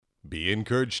Be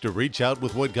encouraged to reach out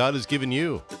with what God has given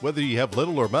you, whether you have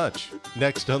little or much.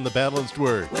 Next on The Balanced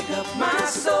Word. Wake up my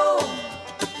soul.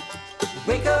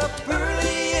 Wake up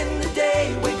early in the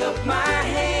day. Wake up my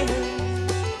hands.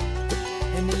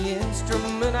 And the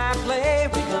instrument I play.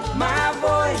 Wake up my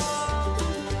voice.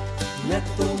 Let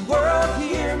the world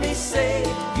hear me say,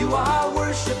 you are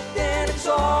worshipped and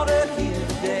exalted here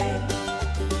today.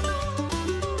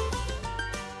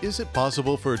 Is it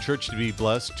possible for a church to be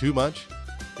blessed too much?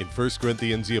 In 1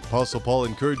 Corinthians, the Apostle Paul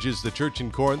encourages the church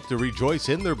in Corinth to rejoice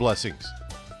in their blessings,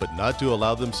 but not to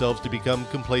allow themselves to become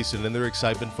complacent in their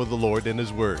excitement for the Lord and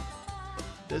His Word.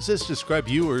 Does this describe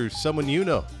you or someone you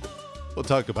know? We'll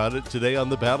talk about it today on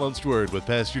The Balanced Word with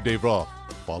Pastor Dave Rolfe.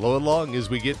 Follow along as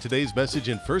we get today's message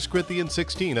in 1 Corinthians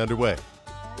 16 underway.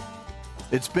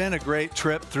 It's been a great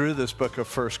trip through this book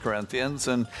of 1 Corinthians,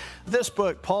 and this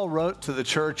book Paul wrote to the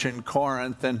church in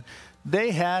Corinth, and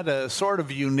they had a sort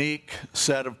of unique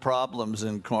set of problems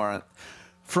in Corinth.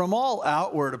 From all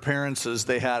outward appearances,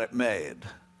 they had it made.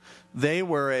 They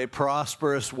were a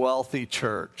prosperous, wealthy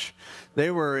church. They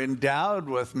were endowed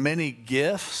with many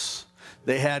gifts.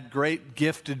 They had great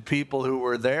gifted people who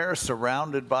were there,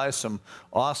 surrounded by some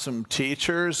awesome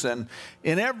teachers. And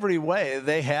in every way,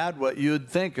 they had what you'd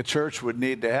think a church would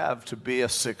need to have to be a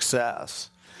success.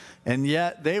 And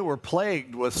yet they were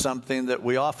plagued with something that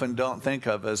we often don't think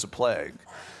of as a plague.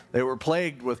 They were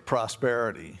plagued with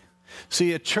prosperity.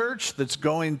 See, a church that's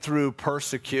going through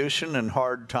persecution and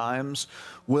hard times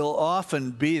will often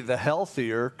be the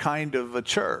healthier kind of a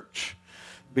church,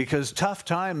 because tough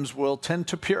times will tend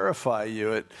to purify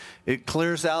you. It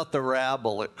clears out the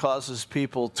rabble. It causes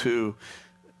people to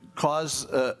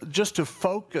just to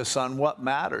focus on what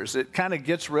matters. It kind of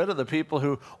gets rid of the people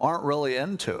who aren't really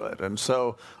into it. And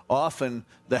so often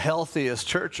the healthiest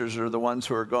churches are the ones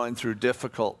who are going through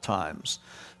difficult times.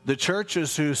 The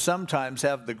churches who sometimes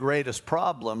have the greatest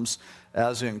problems,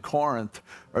 as in Corinth,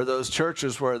 are those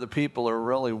churches where the people are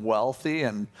really wealthy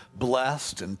and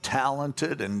blessed and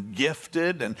talented and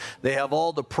gifted, and they have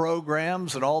all the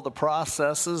programs and all the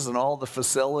processes and all the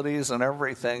facilities and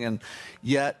everything, and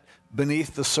yet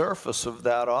beneath the surface of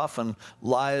that often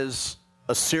lies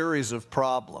a series of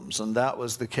problems, and that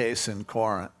was the case in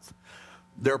Corinth.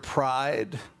 Their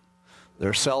pride,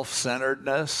 their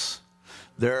self-centeredness,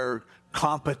 their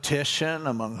competition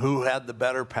among who had the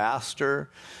better pastor.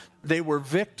 They were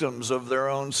victims of their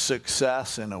own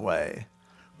success in a way.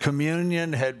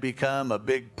 Communion had become a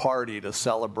big party to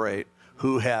celebrate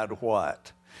who had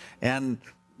what. And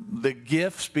the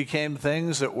gifts became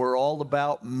things that were all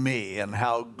about me and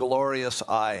how glorious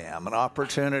I am, an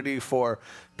opportunity for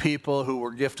people who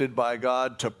were gifted by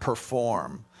God to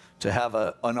perform, to have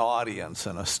an audience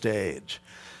and a stage.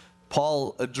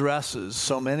 Paul addresses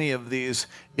so many of these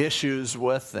issues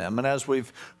with them. And as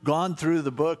we've gone through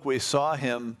the book, we saw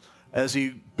him as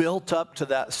he built up to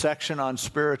that section on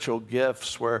spiritual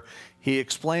gifts where he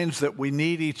explains that we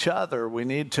need each other, we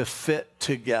need to fit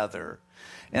together.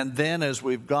 And then as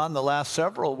we've gone the last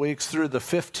several weeks through the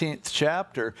 15th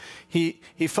chapter, he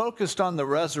focused on the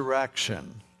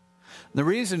resurrection. The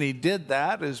reason he did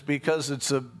that is because it's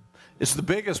the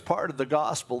biggest part of the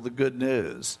gospel, the good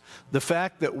news. The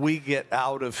fact that we get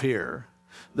out of here.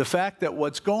 The fact that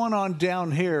what's going on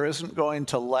down here isn't going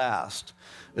to last.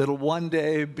 It'll one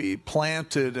day be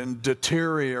planted and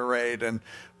deteriorate and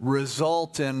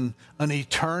result in an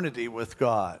eternity with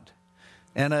God.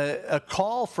 And a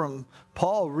call from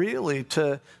Paul really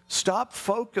to stop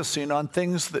focusing on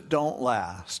things that don't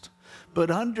last, but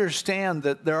understand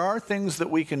that there are things that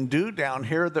we can do down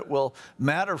here that will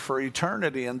matter for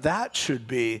eternity, and that should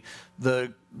be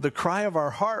the cry of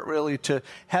our heart, really, to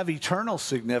have eternal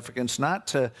significance, not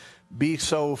to be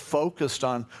so focused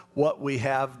on what we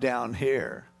have down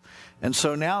here. And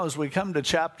so now as we come to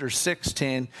chapter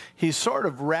 16, he's sort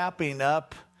of wrapping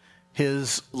up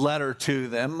his letter to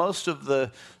them. Most of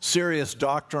the serious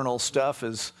doctrinal stuff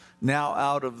is now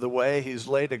out of the way. He's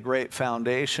laid a great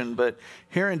foundation. But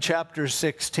here in chapter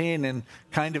 16, in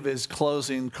kind of his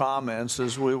closing comments,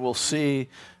 as we will see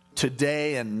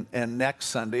today and next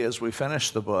Sunday as we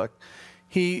finish the book,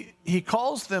 he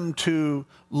calls them to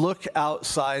look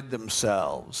outside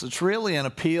themselves. It's really an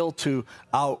appeal to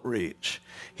outreach.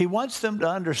 He wants them to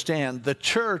understand the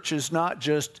church is not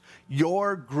just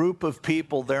your group of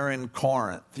people there in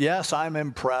Corinth. Yes, I'm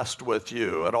impressed with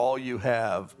you at all you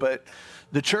have, but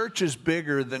the church is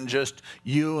bigger than just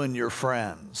you and your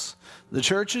friends. The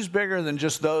church is bigger than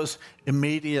just those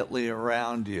immediately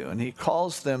around you. And he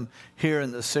calls them here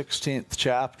in the 16th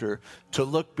chapter to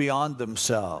look beyond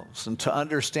themselves and to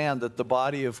understand that the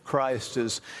body of Christ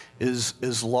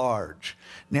is large.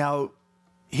 Now,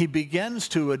 he begins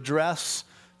to address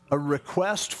a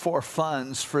request for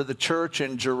funds for the church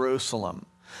in Jerusalem.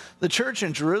 The church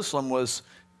in Jerusalem was,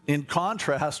 in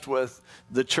contrast with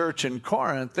the church in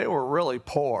Corinth, they were really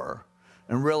poor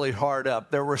and really hard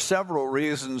up. There were several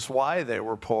reasons why they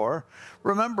were poor.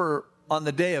 Remember, on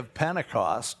the day of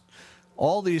Pentecost,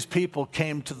 all these people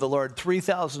came to the Lord.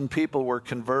 3,000 people were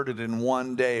converted in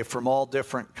one day from all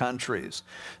different countries.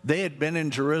 They had been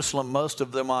in Jerusalem, most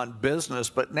of them on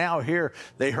business, but now here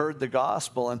they heard the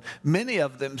gospel, and many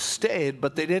of them stayed,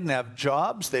 but they didn't have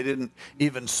jobs. They didn't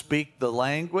even speak the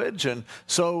language, and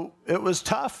so it was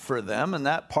tough for them, and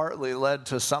that partly led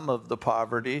to some of the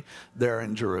poverty there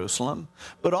in Jerusalem.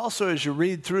 But also, as you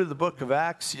read through the book of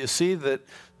Acts, you see that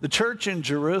the church in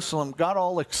Jerusalem got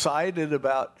all excited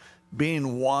about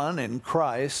being one in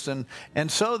Christ, and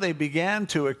so they began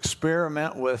to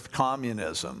experiment with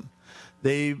communism.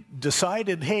 They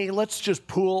decided, hey, let's just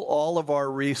pool all of our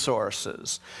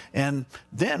resources, and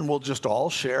then we'll just all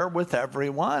share with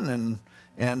everyone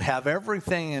and have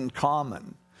everything in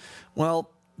common. Well,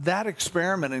 that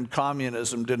experiment in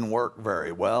communism didn't work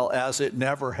very well, as it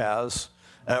never has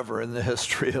ever in the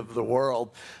history of the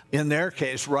world. In their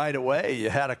case, right away,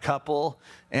 you had a couple,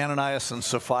 Ananias and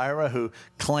Sapphira, who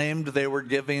claimed they were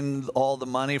giving all the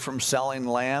money from selling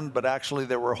land, but actually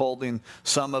they were holding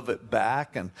some of it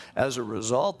back. And as a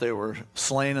result, they were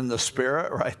slain in the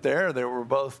Spirit right there. They were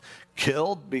both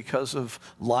killed because of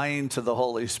lying to the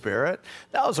Holy Spirit.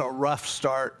 That was a rough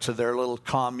start to their little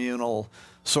communal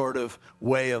sort of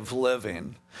way of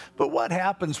living. But what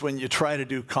happens when you try to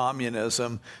do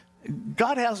communism?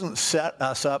 God hasn't set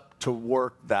us up to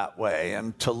work that way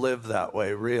and to live that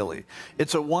way, really.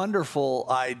 It's a wonderful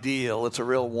ideal. It's a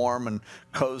real warm and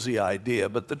cozy idea.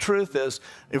 But the truth is,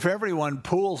 if everyone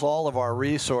pools all of our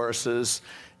resources,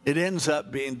 it ends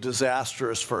up being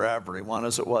disastrous for everyone,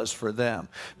 as it was for them.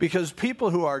 Because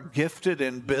people who are gifted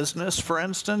in business, for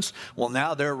instance, well,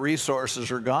 now their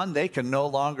resources are gone. They can no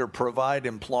longer provide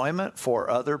employment for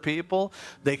other people.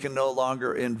 They can no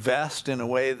longer invest in a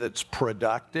way that's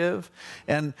productive.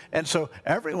 And so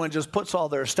everyone just puts all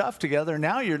their stuff together.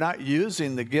 Now you're not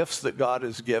using the gifts that God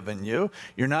has given you.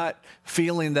 You're not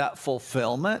feeling that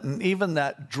fulfillment and even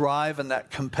that drive and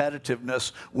that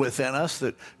competitiveness within us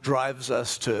that drives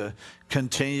us to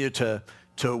continue to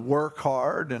work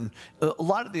hard, and a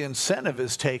lot of the incentive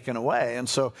is taken away. And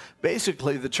so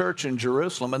basically the church in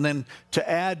Jerusalem, and then to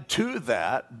add to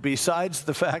that, besides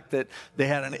the fact that they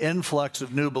had an influx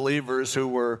of new believers who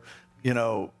were,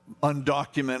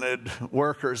 undocumented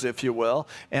workers, if you will,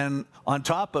 and on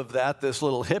top of that, this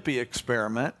little hippie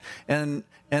experiment,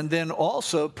 and then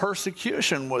also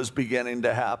persecution was beginning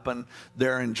to happen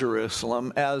there in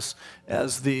Jerusalem as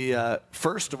the,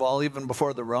 first of all, even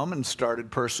before the Romans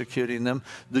started persecuting them,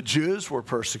 the Jews were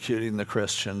persecuting the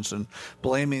Christians and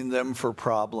blaming them for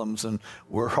problems and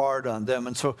were hard on them.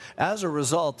 And so as a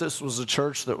result, this was a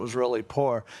church that was really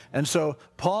poor. And so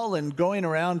Paul, in going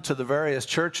around to the various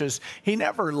churches, he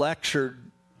never lectured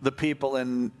the people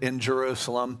in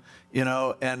Jerusalem,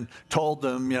 and told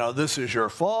them, this is your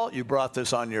fault. You brought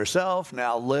this on yourself.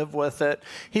 Now live with it.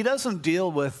 He doesn't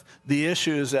deal with the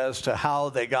issues as to how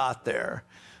they got there,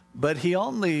 but he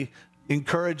only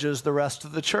encourages the rest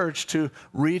of the church to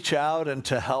reach out and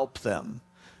to help them,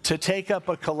 to take up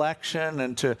a collection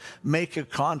and to make a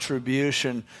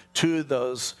contribution to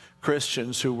those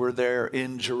Christians who were there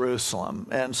in Jerusalem.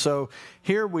 And so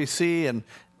here we see, and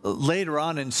later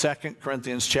on in 2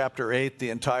 Corinthians chapter 8,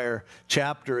 the entire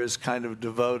chapter is kind of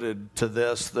devoted to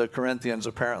this. The Corinthians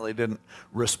apparently didn't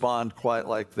respond quite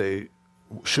like they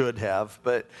should have.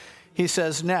 But he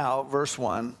says now, verse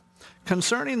 1,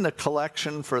 concerning the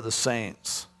collection for the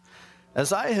saints,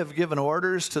 as I have given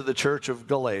orders to the church of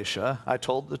Galatia, I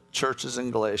told the churches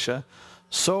in Galatia,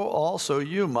 so also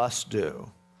you must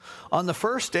do. On the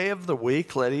first day of the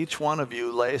week, let each one of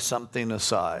you lay something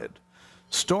aside,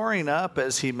 storing up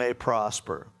as he may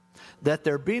prosper, that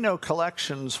there be no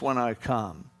collections when I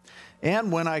come.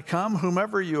 And when I come,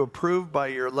 whomever you approve by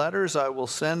your letters, I will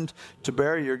send to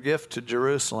bear your gift to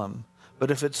Jerusalem.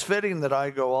 But if it's fitting that I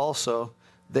go also,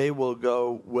 they will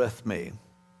go with me.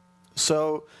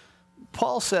 So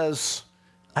Paul says,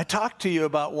 I talked to you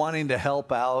about wanting to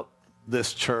help out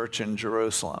this church in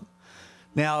Jerusalem.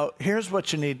 Now, here's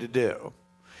what you need to do.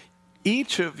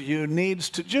 Each of you needs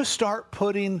to just start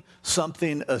putting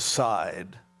something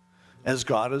aside as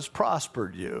God has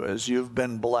prospered you, as you've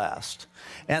been blessed.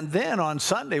 And then on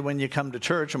Sunday when you come to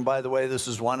church, and by the way, this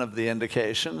is one of the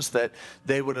indications that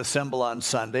they would assemble on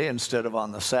Sunday instead of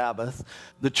on the Sabbath.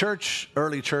 The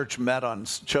early church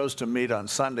chose to meet on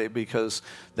Sunday because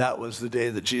that was the day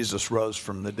that Jesus rose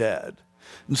from the dead.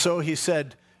 And so he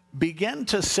said, begin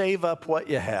to save up what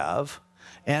you have,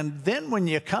 And then when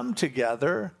you come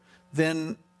together,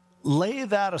 then lay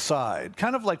that aside.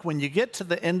 Kind of like when you get to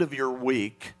the end of your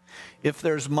week, if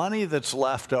there's money that's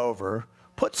left over,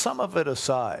 put some of it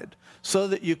aside so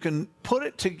that you can put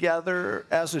it together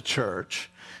as a church.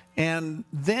 And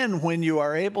then when you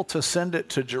are able to send it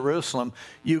to Jerusalem,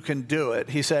 you can do it.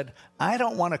 He said, I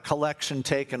don't want a collection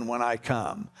taken when I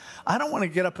come. I don't want to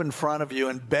get up in front of you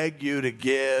and beg you to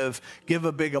give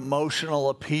a big emotional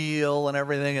appeal and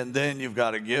everything, and then you've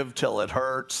got to give till it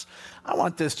hurts. I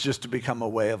want this just to become a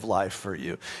way of life for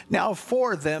you. Now,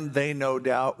 for them, they no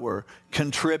doubt were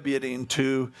contributing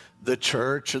to the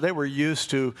church. They were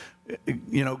used to,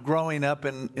 growing up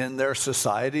in their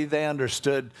society. They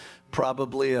understood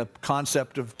probably a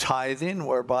concept of tithing,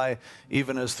 whereby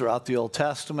even as throughout the Old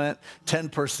Testament,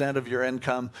 10% of your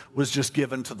income was just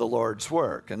given to the Lord's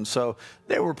work. And so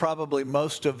they were probably,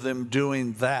 most of them,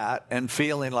 doing that and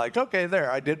feeling like, okay, there,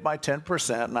 I did my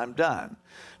 10% and I'm done.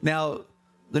 Now,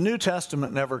 the New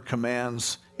Testament never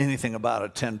commands anything about a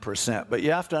 10%, but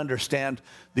you have to understand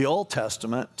the Old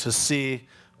Testament to see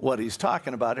what he's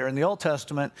talking about here. In the Old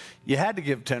Testament, you had to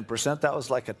give 10%. That was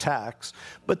like a tax.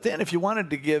 But then if you wanted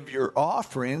to give your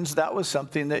offerings, that was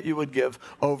something that you would give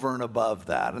over and above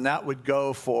that. And that would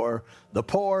go for the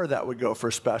poor. That would go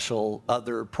for special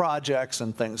other projects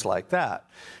and things like that.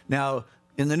 Now,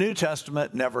 in the New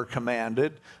Testament, never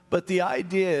commanded. But the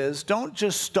idea is, don't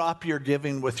just stop your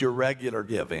giving with your regular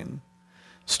giving.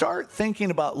 Start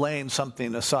thinking about laying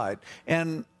something aside.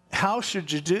 And how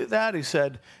should you do that? He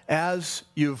said, as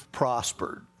you've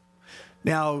prospered.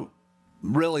 Now,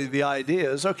 really the idea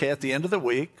is, okay, at the end of the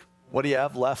week, what do you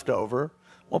have left over?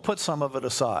 Well, put some of it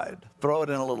aside. Throw it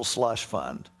in a little slush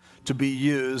fund to be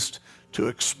used to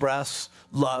express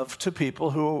love to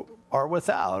people who are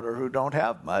without or who don't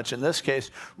have much. In this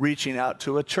case, reaching out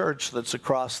to a church that's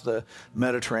across the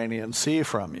Mediterranean Sea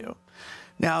from you.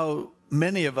 Now,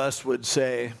 many of us would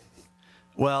say,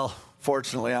 well,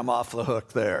 fortunately, I'm off the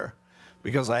hook there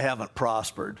because I haven't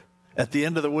prospered. At the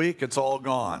end of the week, it's all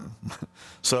gone.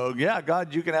 So, yeah,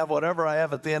 God, you can have whatever I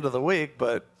have at the end of the week,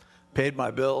 but paid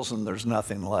my bills and there's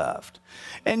nothing left.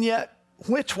 And yet,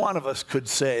 which one of us could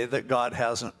say that God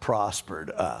hasn't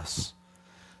prospered us?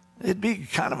 It'd be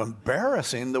kind of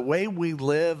embarrassing the way we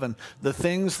live and the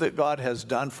things that God has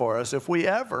done for us if we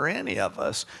ever, any of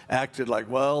us, acted like,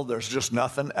 well, there's just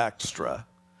nothing extra.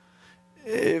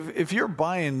 If you're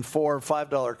buying $4 or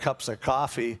 $5 cups of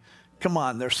coffee, come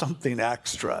on, there's something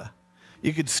extra.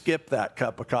 You could skip that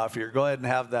cup of coffee or go ahead and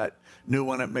have that new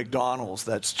one at McDonald's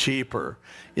that's cheaper.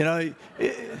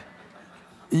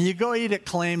 You go eat at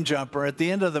Claim Jumper. At the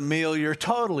end of the meal, you're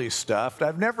totally stuffed.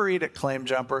 I've never eaten at Claim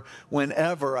Jumper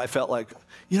whenever I felt like,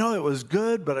 it was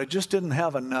good, but I just didn't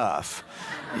have enough.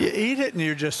 You eat it and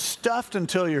you're just stuffed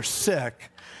until you're sick.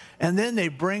 And then they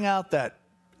bring out that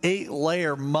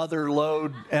 8-layer mother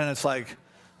load, and it's like,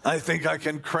 I think I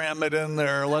can cram it in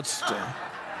there. Let's do.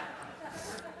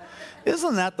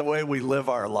 Isn't that the way we live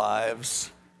our lives?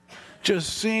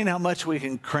 Just seeing how much we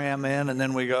can cram in, and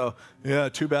then we go, yeah,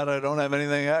 too bad I don't have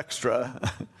anything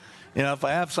extra. If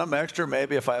I have something extra,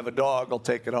 maybe if I have a dog, I'll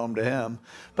take it home to him.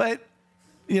 But,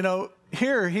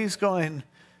 here he's going,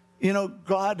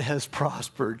 God has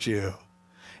prospered you.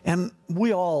 And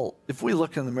we all, if we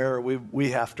look in the mirror,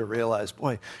 we have to realize,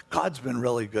 boy, God's been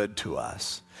really good to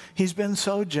us. He's been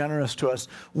so generous to us.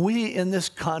 We in this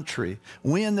country,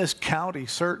 we in this county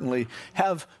certainly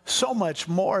have so much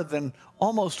more than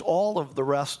almost all of the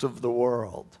rest of the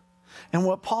world. And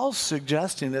what Paul's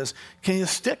suggesting is, can you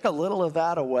stick a little of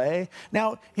that away?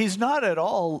 Now, he's not at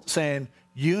all saying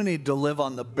you need to live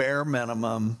on the bare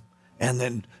minimum and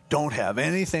then don't have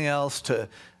anything else to.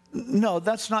 No,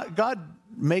 that's not. God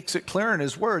makes it clear in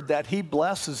his word that he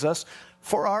blesses us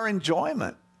for our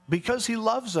enjoyment because he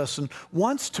loves us and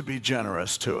wants to be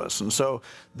generous to us. And so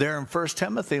there in 1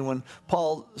 Timothy, when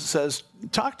Paul says,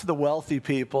 talk to the wealthy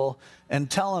people and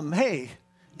tell them, hey,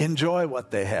 enjoy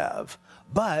what they have,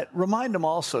 but remind them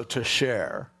also to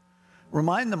share.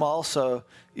 Remind them also,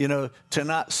 to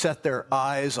not set their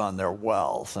eyes on their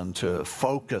wealth and to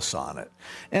focus on it.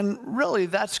 And really,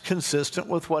 that's consistent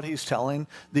with what he's telling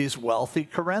these wealthy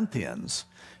Corinthians.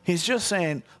 He's just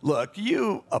saying, look,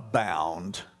 you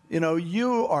abound.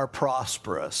 You are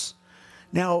prosperous.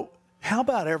 Now, how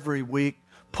about every week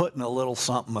putting a little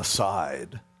something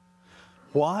aside?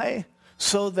 Why?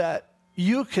 So that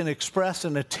you can express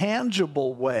in a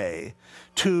tangible way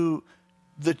to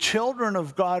the children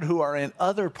of God who are in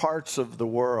other parts of the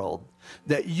world,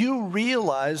 that you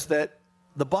realize that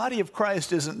the body of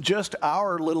Christ isn't just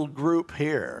our little group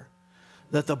here,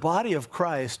 that the body of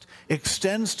Christ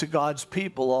extends to God's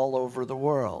people all over the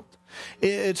world.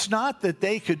 It's not that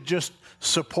they could just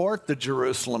support the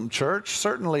Jerusalem church.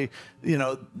 Certainly,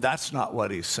 that's not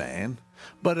what he's saying.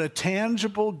 But a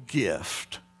tangible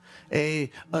gift, an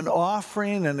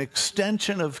offering, an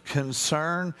extension of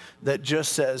concern that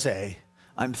just says, hey,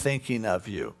 I'm thinking of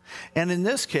you. And in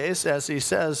this case, as he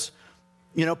says,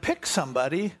 pick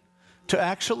somebody to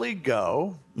actually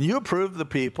go. You approve the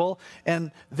people,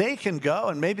 and they can go,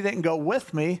 and maybe they can go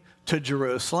with me to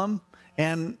Jerusalem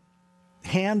and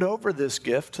hand over this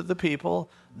gift to the people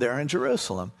there in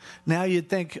Jerusalem. Now you'd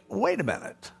think, wait a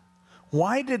minute.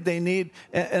 Why did they need,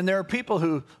 and there are people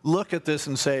who look at this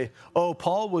and say, oh,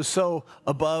 Paul was so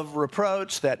above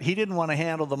reproach that he didn't want to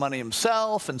handle the money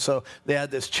himself, and so they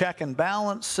had this check and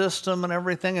balance system and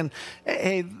everything, and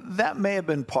hey, that may have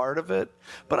been part of it,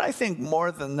 but I think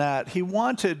more than that, he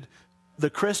wanted the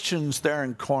Christians there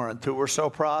in Corinth, who were so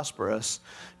prosperous,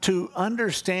 to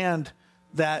understand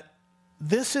that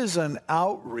this is an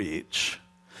outreach.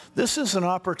 This is an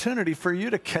opportunity for you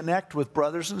to connect with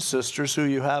brothers and sisters who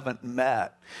you haven't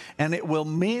met. And it will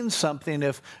mean something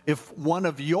if one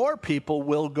of your people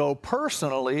will go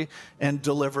personally and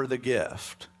deliver the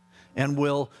gift. And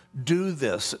will do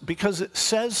this. Because it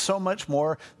says so much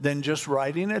more than just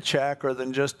writing a check or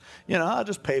than just, I'll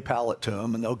just PayPal it to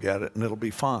them and they'll get it and it'll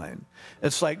be fine.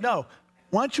 It's like, no,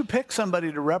 why don't you pick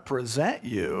somebody to represent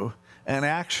you and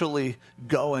actually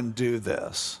go and do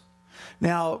this?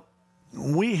 Now,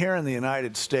 we here in the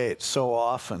United States so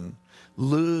often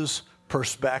lose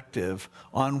perspective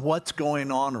on what's going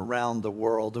on around the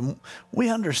world. And we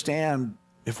understand,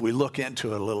 if we look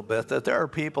into it a little bit, that there are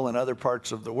people in other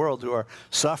parts of the world who are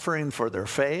suffering for their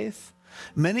faith.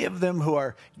 Many of them who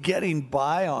are getting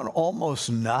by on almost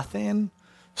nothing,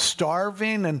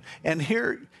 starving. And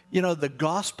here, the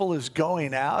gospel is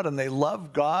going out and they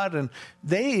love God and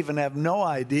they even have no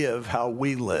idea of how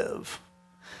we live.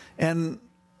 And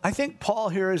I think Paul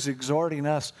here is exhorting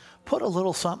us, put a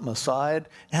little something aside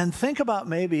and think about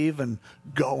maybe even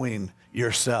going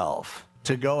yourself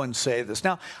to go and say this.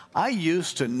 Now, I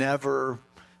used to never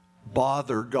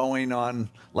bother going on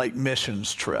like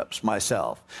missions trips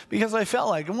myself because I felt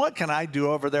like, what can I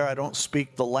do over there? I don't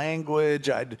speak the language.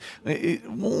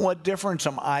 What difference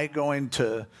am I going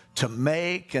to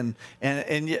make? And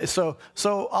so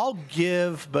I'll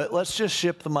give, but let's just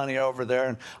ship the money over there.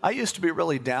 And I used to be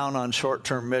really down on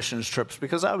short-term missions trips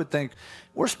because I would think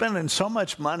we're spending so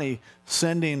much money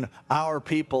sending our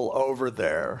people over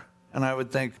there. And I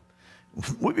would think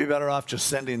we'd be better off just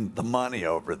sending the money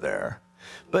over there.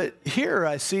 But here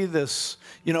I see this,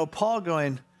 Paul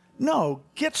going, no,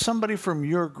 get somebody from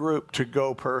your group to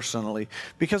go personally.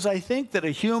 Because I think that a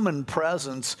human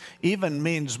presence even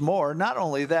means more. Not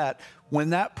only that, when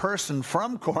that person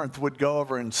from Corinth would go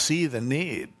over and see the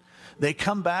need, they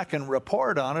come back and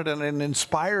report on it, and it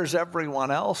inspires everyone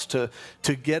else to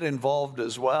get involved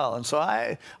as well. And so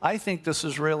I think this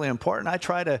is really important. I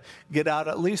try to get out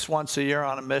at least once a year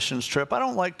on a missions trip. I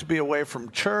don't like to be away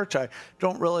from church. I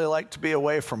don't really like to be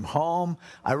away from home.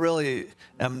 I really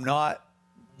am not,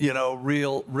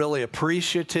 really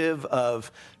appreciative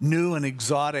of new and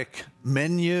exotic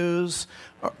menus,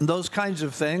 those kinds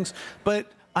of things.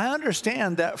 But I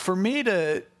understand that for me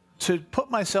to put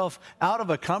myself out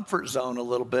of a comfort zone a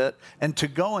little bit and to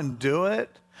go and do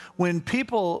it, when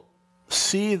people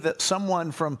see that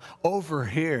someone from over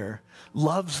here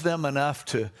loves them enough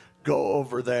to go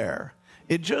over there,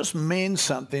 it just means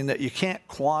something that you can't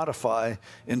quantify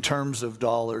in terms of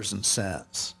dollars and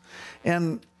cents.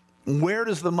 And where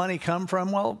does the money come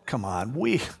from? Well, come on,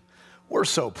 we're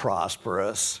so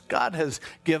prosperous. God has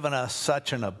given us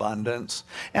such an abundance.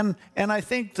 And I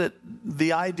think that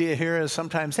the idea here is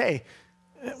sometimes, hey,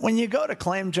 when you go to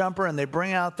Claim Jumper and they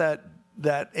bring out that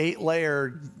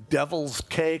 8-layer devil's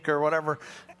cake or whatever,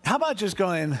 how about just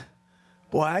going,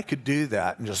 boy, I could do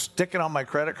that and just stick it on my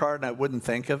credit card and I wouldn't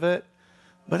think of it.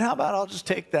 But how about I'll just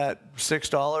take that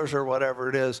 $6 or whatever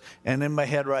it is, and in my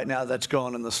head right now, that's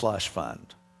going in the slush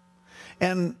fund.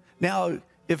 And now,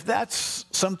 if that's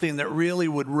something that really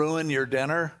would ruin your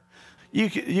dinner, you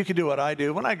could do what I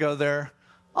do. When I go there,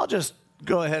 I'll just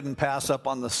go ahead and pass up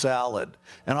on the salad,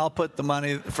 and I'll put the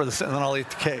money for the, and then I'll eat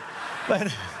the cake.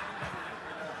 But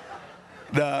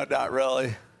no, not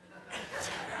really.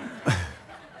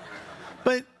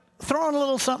 But throwing a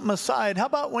little something aside, how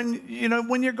about when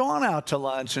you're going out to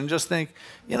lunch and just think,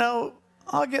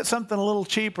 I'll get something a little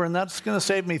cheaper, and that's going to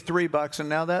save me $3, and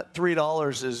now that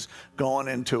 $3 is going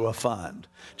into a fund.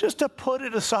 Just to put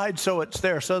it aside so it's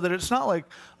there, so that it's not like,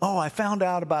 oh, I found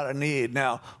out about a need.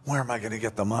 Now, where am I going to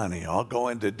get the money? I'll go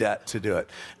into debt to do it.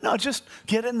 No, just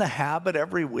get in the habit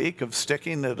every week of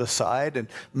sticking it aside and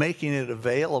making it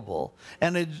available.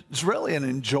 And it's really an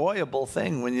enjoyable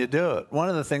thing when you do it. One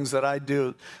of the things that I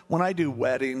do when I do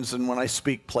weddings and when I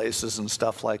speak places and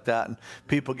stuff like that, and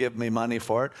people give me money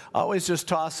for it, I always just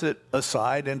toss it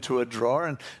aside into a drawer,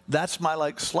 and that's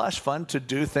my slush fund to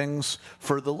do things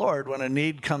for the Lord. When a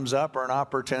need comes up or an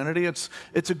opportunity, it's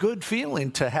a good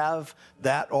feeling to have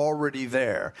that already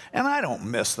there. And I don't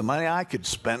miss the money. I could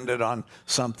spend it on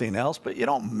something else, but you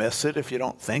don't miss it if you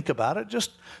don't think about it.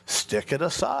 Just stick it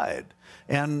aside.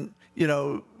 And,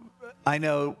 I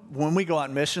know when we go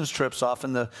on missions trips,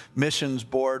 often the missions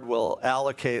board will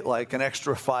allocate an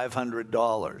extra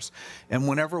 $500. And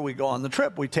whenever we go on the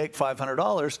trip, we take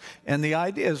 $500. And the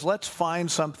idea is, let's find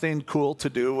something cool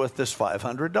to do with this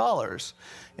 $500.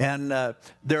 And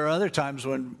there are other times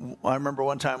when, I remember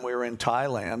one time we were in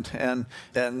Thailand, and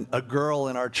a girl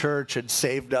in our church had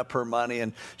saved up her money,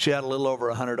 and she had a little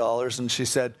over $100, and she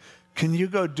said, can you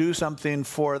go do something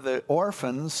for the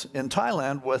orphans in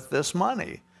Thailand with this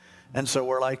money? And so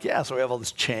we're like, yeah. So we have all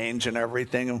this change and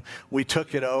everything, and we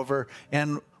took it over.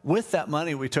 And with that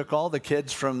money, we took all the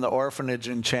kids from the orphanage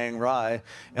in Chiang Rai,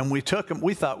 and we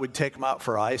thought we'd take them out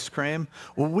for ice cream.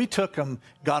 Well, we took them,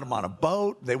 got them on a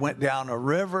boat. They went down a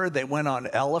river. They went on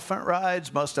elephant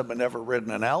rides. Most of them had never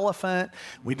ridden an elephant.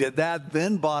 We did that,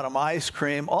 then bought them ice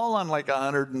cream, all on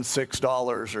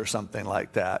 $106 or something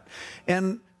like that.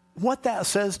 And what that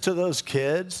says to those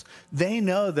kids, they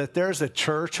know that there's a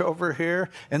church over here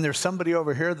and there's somebody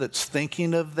over here that's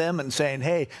thinking of them and saying,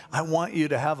 hey, I want you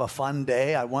to have a fun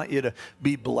day. I want you to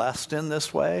be blessed in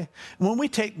this way. And when we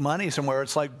take money somewhere,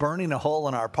 it's like burning a hole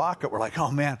in our pocket. We're like,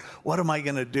 oh man, what am I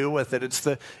going to do with it? It's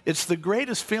the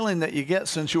greatest feeling that you get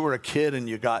since you were a kid and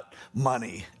you got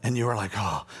money and you were like,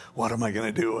 oh, what am I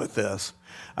going to do with this?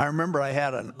 I remember I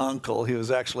had an uncle. He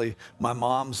was actually my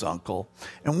mom's uncle.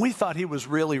 And we thought he was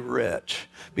really rich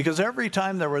because every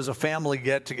time there was a family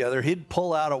get-together, he'd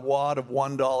pull out a wad of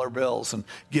 $1 bills and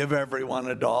give everyone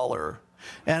 $1.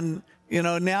 And,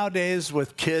 nowadays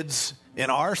with kids in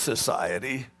our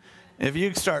society, if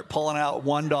you start pulling out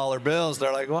 $1 bills,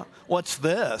 they're like, what's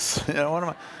this? What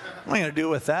am I going to do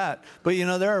with that? But,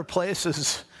 there are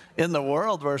places in the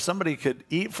world where somebody could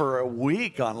eat for a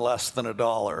week on less than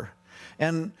 $1.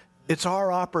 And it's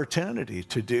our opportunity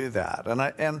to do that.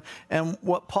 And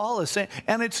what Paul is saying,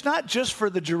 and it's not just for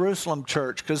the Jerusalem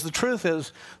church, because the truth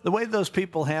is, the way those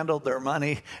people handled their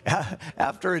money,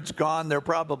 after it's gone, they're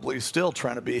probably still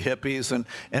trying to be hippies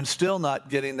and still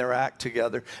not getting their act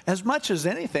together. As much as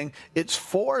anything, it's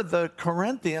for the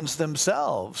Corinthians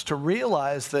themselves to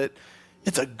realize that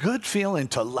it's a good feeling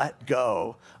to let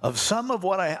go of some of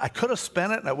what I could have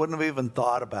spent it and I wouldn't have even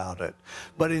thought about it.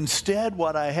 But instead,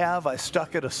 what I have, I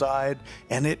stuck it aside,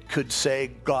 and it could say,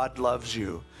 God loves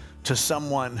you, to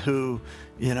someone who,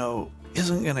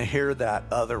 isn't going to hear that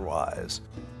otherwise.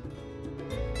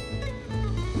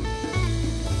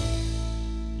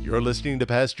 You're listening to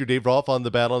Pastor Dave Rolfe on The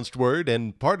Balanced Word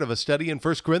and part of a study in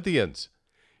 1 Corinthians.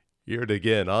 Hear it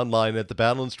again online at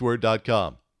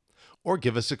thebalancedword.com. Or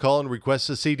give us a call and request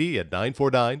a CD at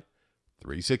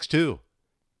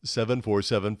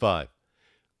 949-362-7475.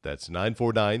 That's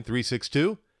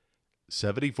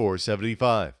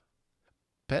 949-362-7475.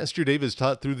 Pastor Dave has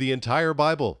taught through the entire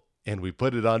Bible, and we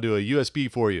put it onto a USB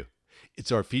for you.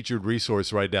 It's our featured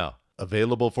resource right now,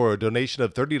 available for a donation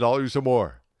of $30 or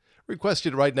more. Request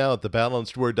it right now at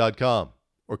thebalancedword.com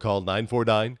or call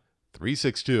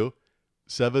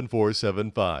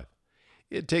 949-362-7475.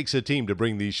 It takes a team to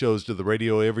bring these shows to the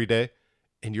radio every day,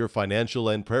 and your financial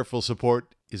and prayerful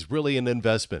support is really an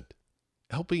investment,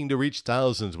 helping to reach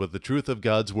thousands with the truth of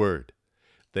God's Word.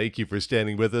 Thank you for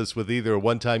standing with us with either a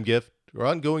one-time gift or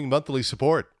ongoing monthly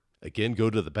support. Again, go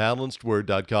to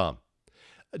thebalancedword.com.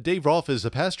 Dave Rolfe is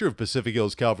the pastor of Pacific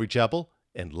Hills Calvary Chapel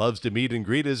and loves to meet and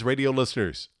greet his radio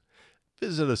listeners.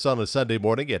 Visit us on a Sunday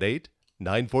morning at 8,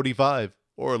 9:45,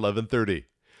 or 11:30.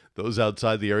 Those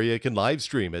outside the area can live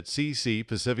stream at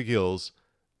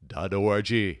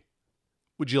ccpacifichills.org.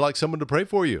 Would you like someone to pray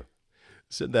for you?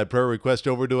 Send that prayer request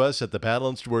over to us at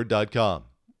thebalancedword.com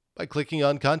by clicking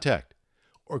on Contact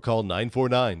or call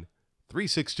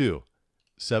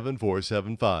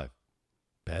 949-362-7475.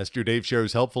 Pastor Dave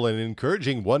shares helpful and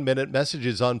encouraging one-minute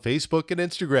messages on Facebook and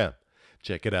Instagram.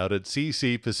 Check it out at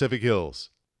CC Pacific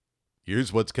Hills.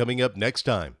 Here's what's coming up next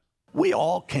time. We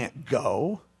all can't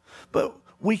go, but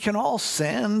we can all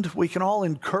send, we can all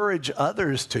encourage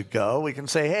others to go. We can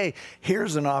say, hey,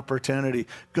 here's an opportunity.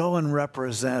 Go and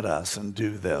represent us and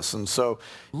do this. And so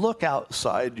look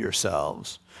outside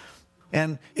yourselves.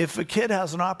 And if a kid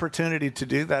has an opportunity to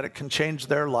do that, it can change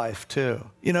their life too.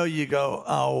 You know, you go,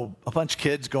 oh, a bunch of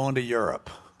kids going to Europe.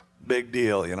 Big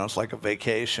deal, you know, it's like a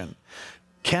vacation.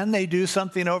 Can they do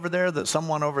something over there that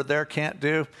someone over there can't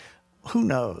do? Who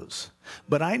knows?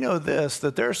 But I know this,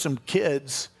 that there are some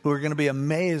kids who are going to be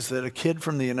amazed that a kid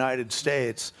from the United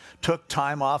States took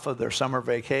time off of their summer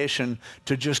vacation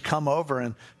to just come over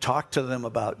and talk to them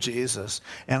about Jesus.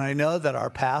 And I know that our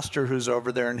pastor who's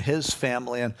over there and his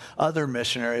family and other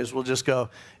missionaries will just go,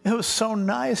 it was so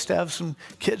nice to have some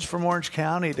kids from Orange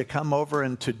County to come over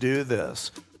and to do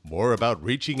this. More about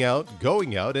reaching out,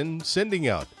 going out, and sending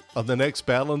out on the next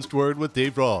Balanced Word with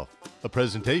Dave Rolfe, a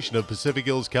presentation of Pacific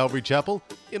Hills Calvary Chapel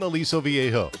in Aliso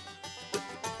Viejo.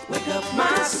 Wake up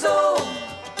my soul,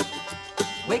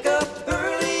 wake up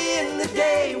early in the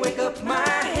day, wake up my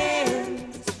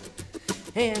hands,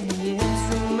 and the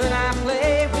instrument I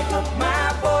play, wake up my